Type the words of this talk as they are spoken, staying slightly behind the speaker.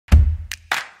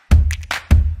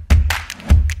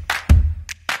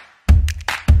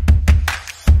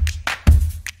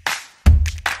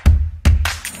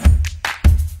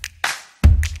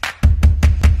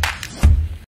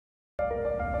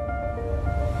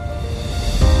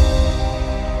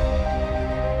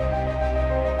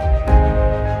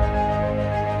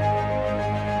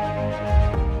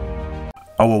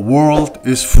Our world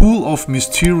is full of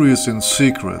mysteries and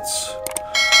secrets.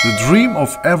 The dream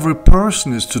of every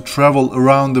person is to travel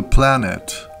around the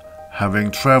planet. Having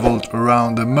traveled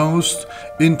around the most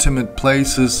intimate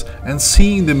places and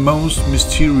seeing the most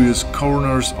mysterious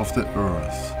corners of the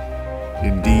earth.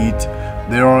 Indeed,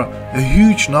 there are a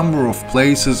huge number of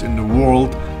places in the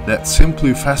world that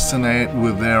simply fascinate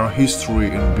with their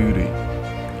history and beauty.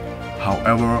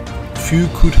 However, few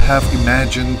could have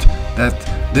imagined that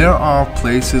there are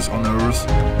places on Earth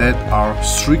that are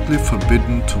strictly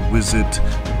forbidden to visit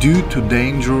due to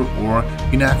danger or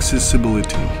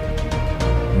inaccessibility.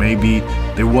 Maybe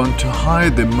they want to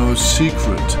hide the most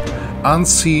secret,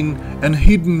 unseen and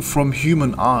hidden from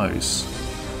human eyes.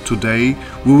 Today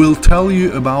we will tell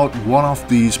you about one of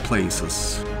these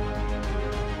places.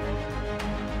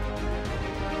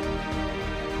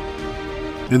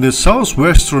 In the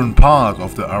southwestern part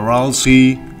of the Aralsk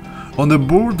Sea, on the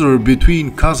border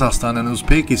between Kazakhstan and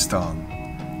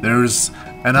Uzbekistan, there is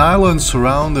an island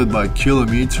surrounded by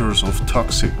kilometers of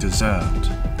toxic desert.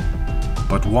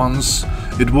 But once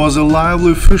it was a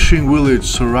lively fishing village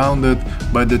surrounded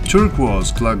by the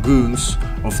turquoise lagoons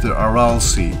of the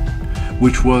Aralsk Sea,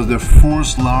 which was the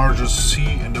fourth largest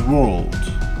sea in the world.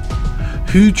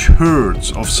 Huge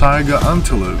herds of saiga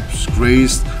antelopes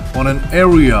grazed on an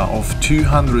area of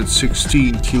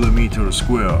 216 km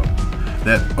square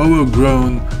that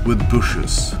overgrown with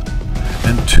bushes,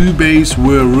 and two bays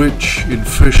were rich in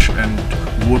fish and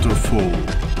waterfowl.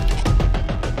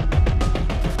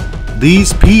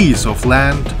 This piece of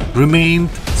land remained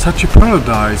such a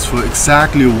paradise for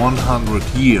exactly 100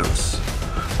 years,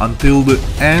 until the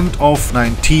end of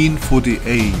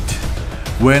 1948,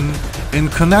 when, in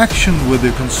connection with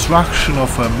the construction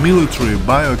of a military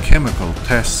biochemical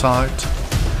test site,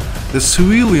 the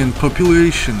civilian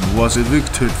population was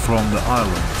evicted from the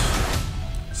island.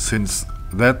 Since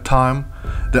that time,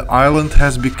 the island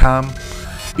has become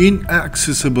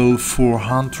inaccessible for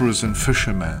hunters and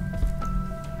fishermen.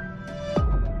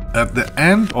 At the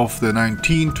end of the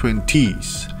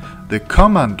 1920s, the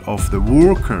command of the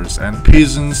Workers and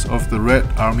Peasants of the Red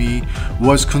Army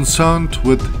was concerned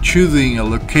with choosing a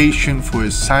location for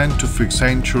a scientific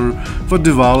center for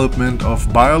development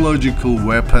of biological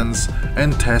weapons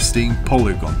and testing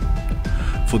polygon.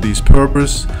 For this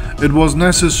purpose, it was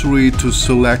necessary to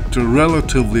select a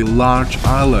relatively large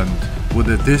island with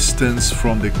a distance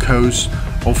from the coast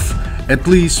of at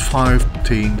least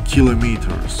 15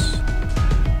 kilometers.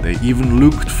 They even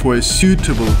looked for a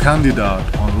suitable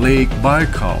candidate on Lake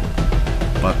Baikal,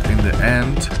 but in the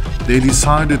end, they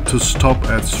decided to stop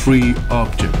at three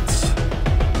objects: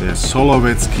 the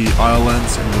Solovetsky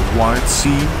Islands in the White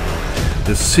Sea,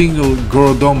 the single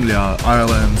Gorodomlya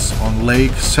Islands on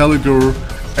Lake Seliger,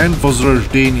 and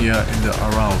Vozrozhdenie in the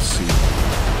Aralsk Sea.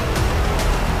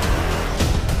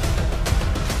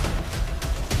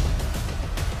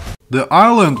 The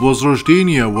island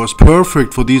Vozrozhdenie was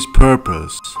perfect for this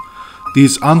purpose.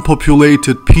 This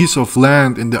unpopulated piece of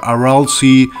land in the Aralsk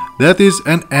Sea, that is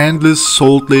an endless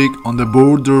salt lake on the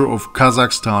border of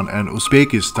Kazakhstan and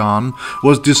Uzbekistan,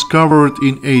 was discovered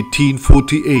in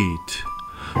 1848.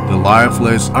 The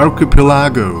lifeless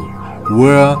archipelago,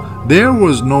 where there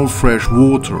was no fresh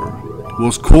water,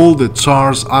 was called the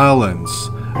Tsar's Islands,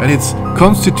 and its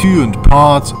constituent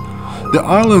parts, the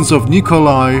islands of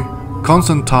Nikolai,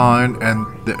 Constantine and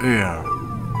the Air.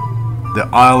 The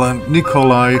island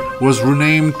Nikolai was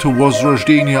renamed to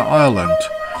Vozrozhdenie Island,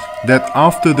 that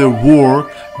after the war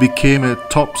became a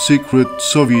top-secret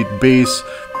Soviet base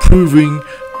proving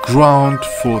ground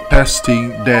for testing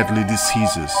deadly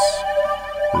diseases.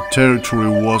 The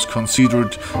territory was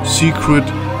considered secret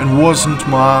and wasn't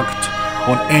marked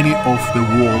on any of the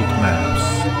world maps.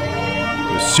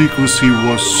 Secrecy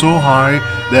was so high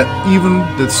that even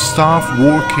the staff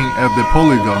working at the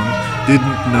polygon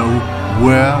didn't know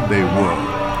where they were.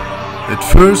 At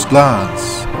first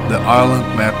glance, the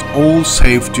island met all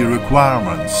safety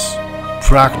requirements: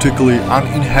 practically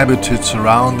uninhabited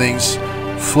surroundings,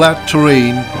 flat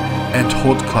terrain and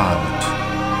hot climate,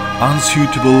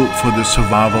 unsuitable for the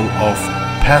survival of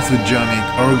pathogenic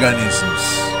organisms.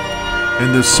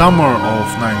 In the summer of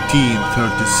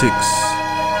 1936,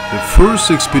 the first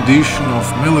expedition of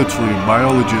military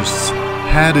biologists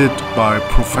headed by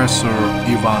Professor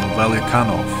Ivan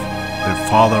Velikanov, the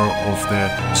father of the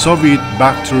Soviet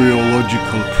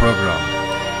bacteriological program,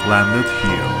 landed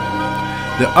here.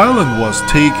 The island was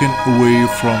taken away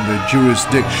from the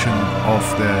jurisdiction of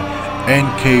the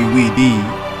NKVD.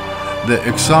 The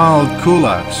exiled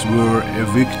kulaks were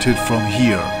evicted from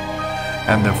here,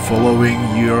 and the following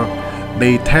year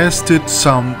they tested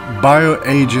some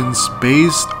bioagents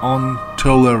based on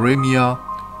tularemia,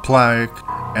 plague,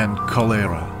 and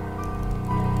cholera.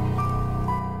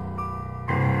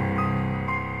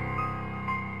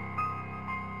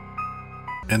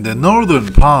 In the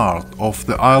northern part of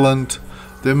the island,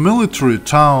 the military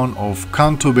town of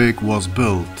Kantobek was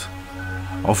built,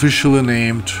 officially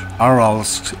named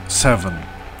Aralsk 7.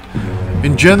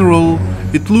 In general,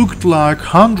 it looked like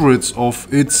hundreds of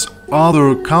its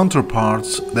other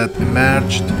counterparts that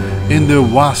emerged in the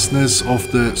vastness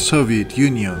of the Soviet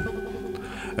Union.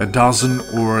 A dozen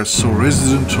or so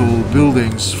residential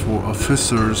buildings for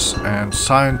officers and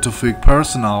scientific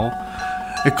personnel,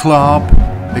 a club,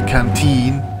 a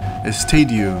canteen, a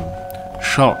stadium,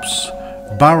 shops,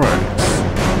 barracks,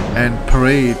 and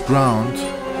parade ground,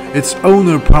 its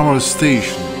owner power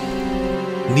station.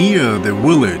 Near the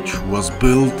village was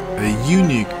built a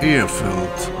unique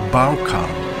airfield, Balkan,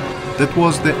 that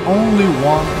was the only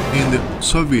one in the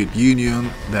Soviet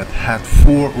Union that had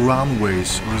 4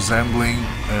 runways resembling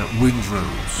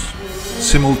windrows.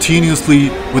 Simultaneously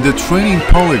with the training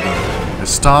polygon, a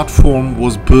start form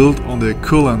was built on the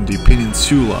Kulandi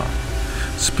Peninsula,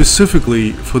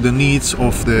 specifically for the needs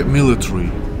of the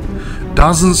military.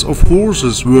 Dozens of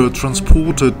horses were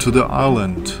transported to the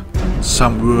island.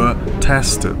 Some were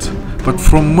tested, but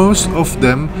from most of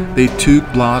them they took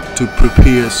blood to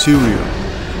prepare cereal,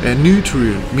 a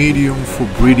nutrient medium for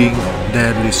breeding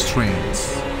deadly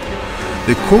strains.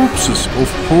 The corpses of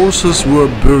horses were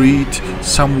buried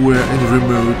somewhere in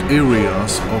remote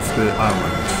areas of the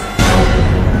island.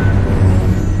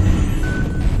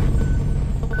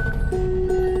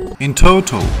 In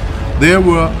total, there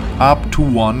were up to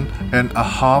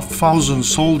 1,500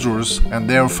 soldiers and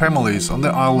their families on the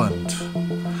island.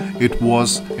 It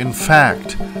was, in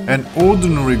fact, an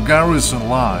ordinary garrison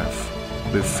life,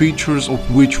 the features of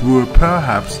which were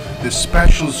perhaps the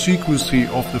special secrecy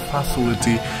of the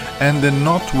facility and the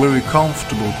not very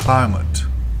comfortable climate.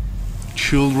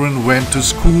 Children went to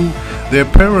school, their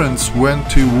parents went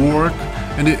to work,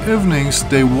 in the evenings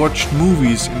they watched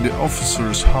movies in the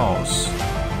officer's house.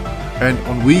 And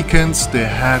on weekends they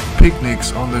had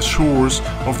picnics on the shores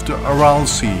of the Aral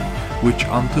Sea, which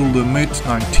until the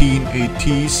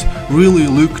mid-1980s really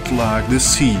looked like the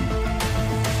sea.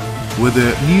 With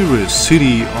the nearest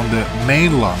city on the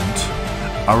mainland,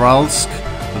 Aralsk,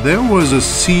 there was a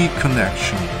sea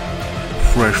connection.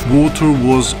 Fresh water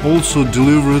was also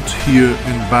delivered here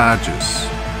in barges,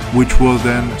 which were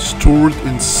then stored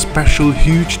in special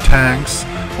huge tanks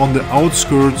on the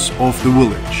outskirts of the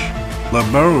village.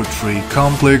 Laboratory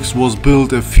complex was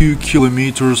built a few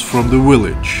kilometers from the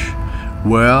village,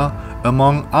 where,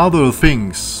 among other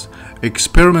things,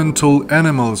 experimental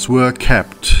animals were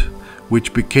kept,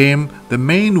 which became the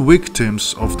main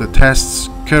victims of the tests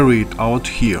carried out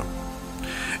here.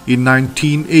 In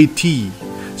 1980,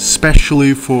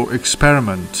 specially for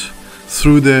experiment,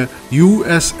 through the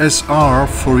USSR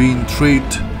foreign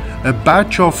trade, a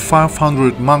batch of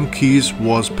 500 monkeys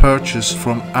was purchased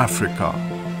from Africa.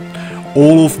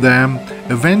 All of them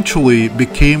eventually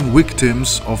became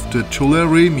victims of the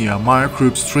tularemia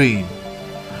microbe strain,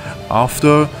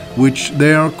 after which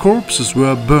their corpses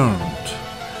were burned,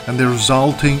 and the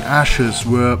resulting ashes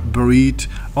were buried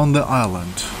on the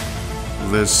island.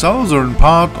 The southern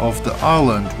part of the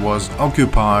island was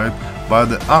occupied by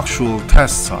the actual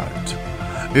test site.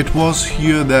 It was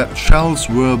here that shells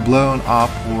were blown up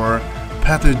or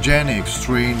pathogenic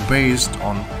strain based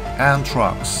on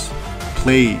anthrax,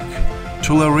 plague,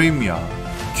 tularemia,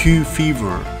 Q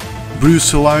fever,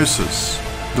 brucellosis,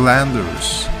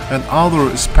 glanders, and other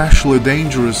especially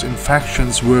dangerous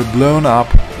infections were blown up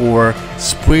or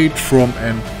sprayed from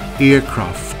an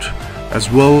aircraft, as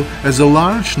well as a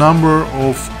large number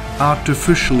of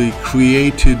artificially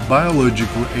created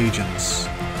biological agents.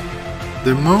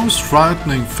 The most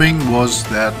frightening thing was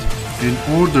that in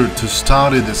order to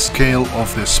study the scale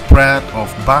of the spread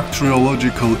of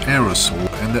bacteriological aerosol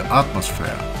in the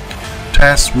atmosphere,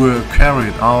 tests were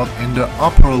carried out in the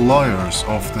upper layers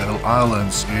of the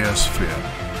island's airsphere.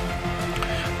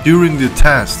 During the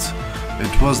tests,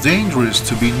 it was dangerous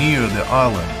to be near the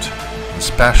island,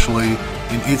 especially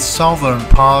in its southern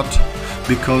part,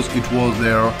 because it was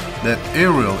there that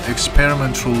aerial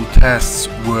experimental tests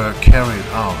were carried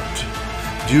out.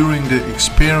 During the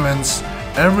experiments,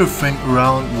 everything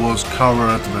around was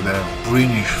covered with a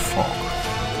greenish fog.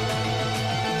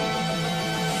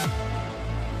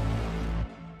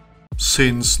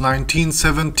 Since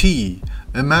 1970,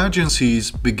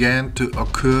 emergencies began to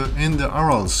occur in the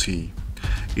Aral Sea.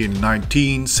 In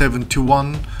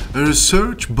 1971, a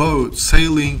research boat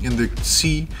sailing in the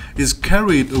sea is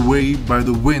carried away by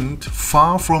the wind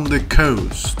far from the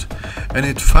coast, and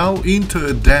it fell into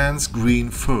a dense green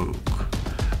fog.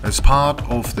 As part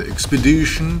of the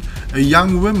expedition, a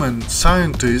young woman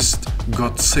scientist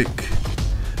got sick.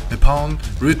 Upon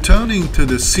returning to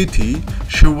the city,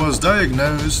 she was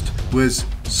diagnosed with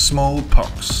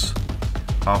smallpox.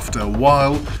 After a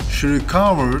while, she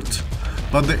recovered,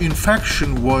 but the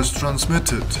infection was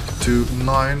transmitted to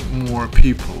 9 more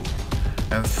people,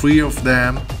 and 3 of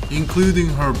them, including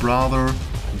her brother,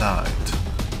 died.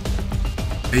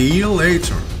 A year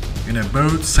later, in a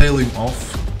boat sailing off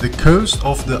the coast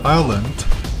of the island,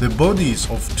 the bodies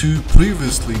of 2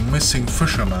 previously missing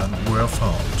fishermen were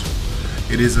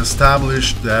found. It is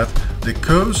established that the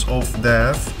cause of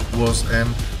death was an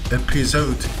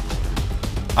episode.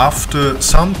 After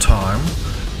some time,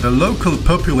 the local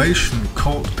population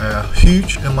caught a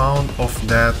huge amount of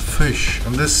dead fish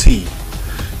in the sea.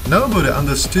 Nobody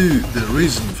understood the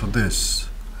reason for this,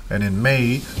 and in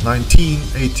May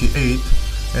 1988,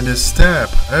 in the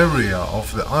steppe area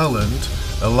of the island,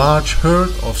 a large herd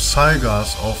of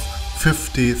sagas of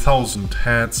 50,000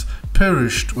 heads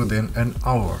perished within an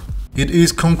hour. It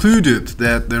is concluded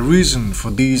that the reason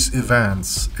for these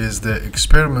events is the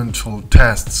experimental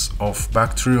tests of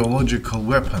bacteriological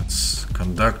weapons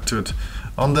conducted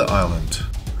on the island.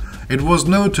 It was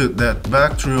noted that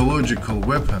bacteriological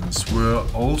weapons were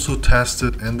also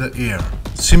tested in the air.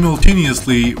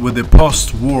 Simultaneously with the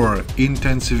post-war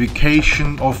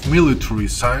intensification of military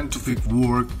scientific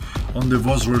work on the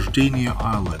Vozrozhdenie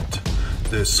island,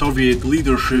 the Soviet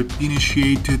leadership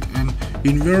initiated an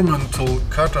environmental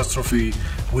catastrophe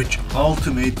which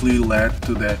ultimately led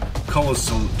to the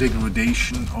colossal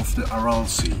degradation of the Aral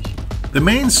Sea. The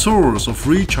main source of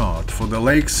recharge for the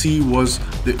Lake Sea was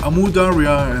the Amu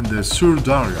Darya and the Sur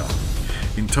Darya.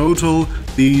 In total,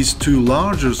 these 2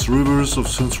 largest rivers of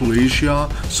Central Asia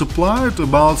supplied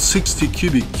about 60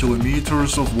 cubic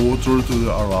kilometers of water to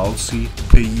the Aral Sea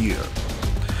per year.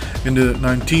 In the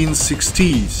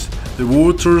 1960s, the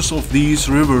waters of these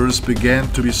rivers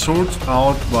began to be sorted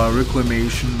out by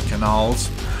reclamation canals.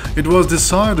 It was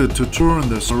decided to turn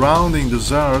the surrounding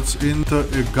deserts into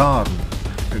a garden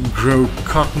and grow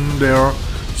cotton there,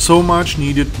 so much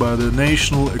needed by the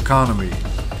national economy.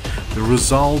 The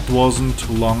result wasn't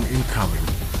long in coming.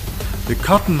 The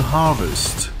cotton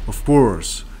harvest, of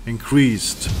course,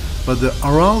 increased, but the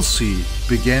Aral Sea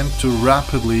began to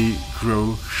rapidly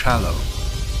grow shallow.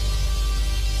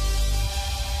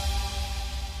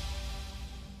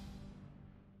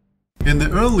 In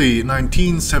the early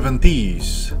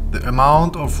 1970s, the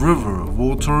amount of river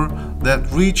water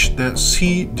that reached the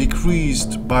sea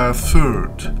decreased by a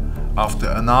third. After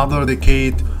another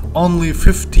decade, only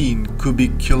 15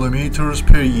 cubic kilometers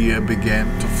per year began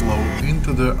to flow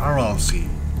into the Aral Sea.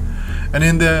 And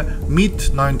in the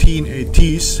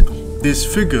mid-1980s, this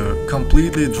figure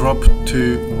completely dropped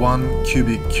to 1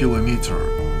 cubic kilometer.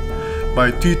 By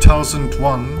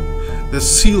 2001, the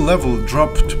sea level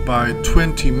dropped by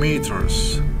 20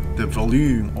 meters. The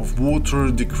volume of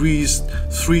water decreased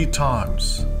 3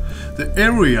 times. The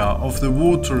area of the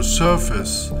water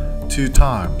surface 2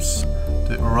 times.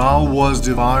 The Aral was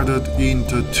divided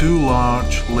into 2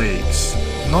 large lakes,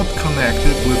 not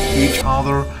connected with each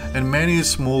other, and many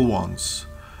small ones.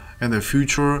 In the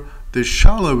future, the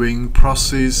shallowing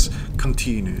process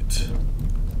continued.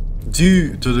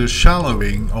 Due to the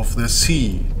shallowing of the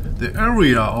sea, the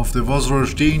area of the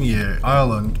Vozrozhdenie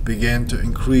island began to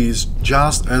increase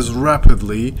just as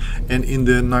rapidly, and in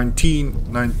the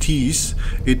 1990s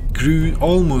it grew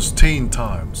almost 10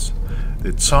 times.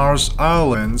 The Tsar's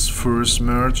Islands first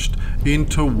merged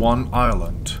into one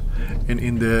island, and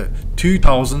in the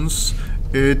 2000s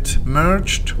it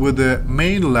merged with the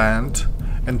mainland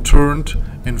and turned,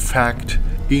 in fact,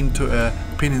 into a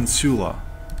peninsula.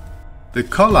 The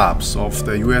collapse of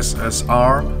the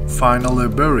USSR finally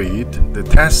buried the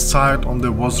test site on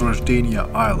the Vozrozhdenie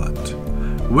island.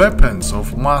 Weapons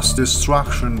of mass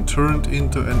destruction turned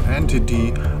into an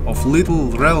entity of little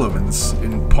relevance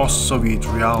in post-Soviet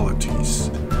realities.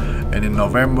 And in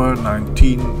November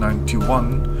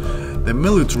 1991, the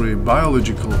military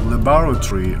biological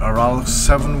laboratory Aralsk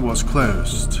 7 was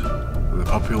closed. The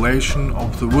population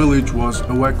of the village was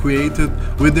evacuated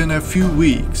within a few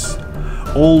weeks.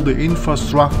 All the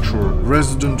infrastructure,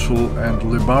 residential and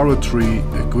laboratory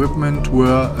equipment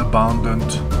were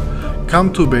abandoned.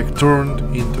 Kantubek turned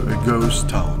into a ghost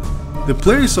town. The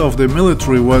place of the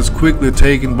military was quickly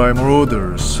taken by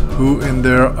marauders, who in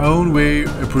their own way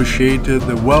appreciated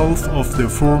the wealth of the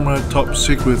former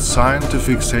top-secret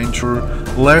scientific center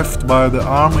left by the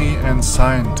army and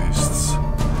scientists.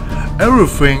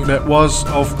 Everything that was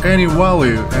of any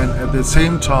value and at the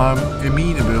same time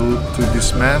amenable to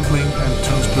dismantling and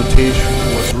transportation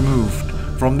was removed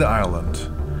from the island.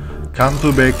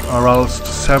 Kantobek Aralsk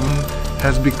 7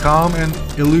 has become an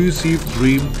elusive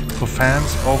dream for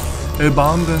fans of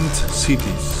abundant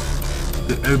cities.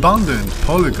 The abundant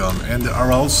polygon in the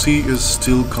Aral Sea is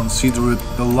still considered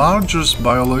the largest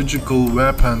biological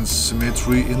weapons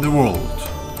cemetery in the world.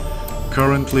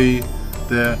 Currently,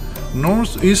 the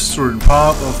northeastern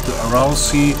part of the Aral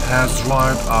Sea has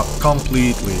dried up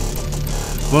completely.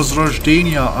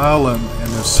 Vozrozhdenie Island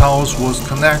in the south was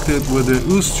connected with the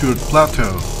Usturt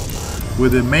Plateau,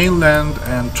 with the mainland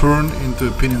and turned into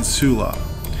a peninsula.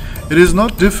 It is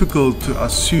not difficult to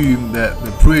assume that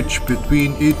the bridge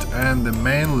between it and the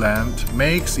mainland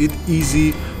makes it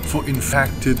easy for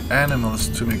infected animals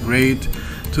to migrate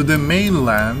to the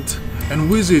mainland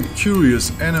and visit curious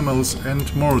animals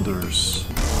and murders.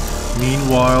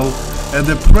 Meanwhile, at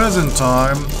the present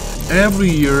time, every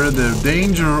year the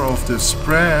danger of the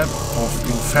spread of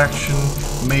infection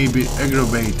may be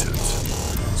aggravated,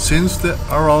 since the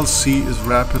Aral Sea is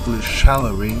rapidly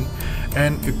shallowing,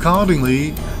 and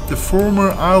accordingly the former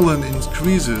island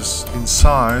increases in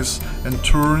size and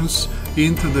turns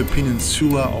into the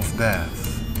peninsula of death.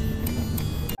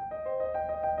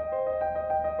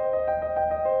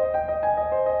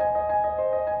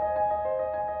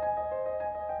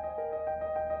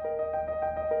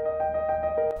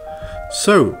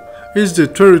 So, is the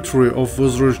territory of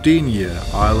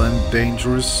Vozrozhdenie Island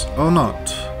dangerous or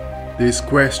not? This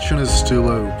question is still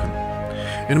open.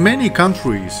 In many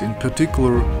countries, in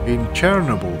particular in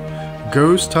Chernobyl,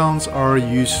 ghost towns are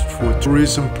used for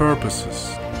tourism purposes.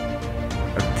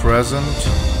 At present,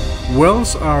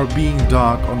 wells are being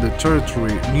dug on the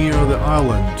territory near the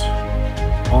island.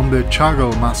 On the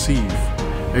Chagall Massif,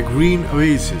 a green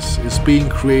oasis is being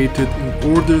created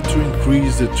in order to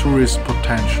increase the tourist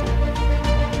potential.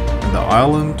 And the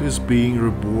island is being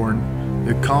reborn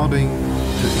according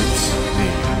to its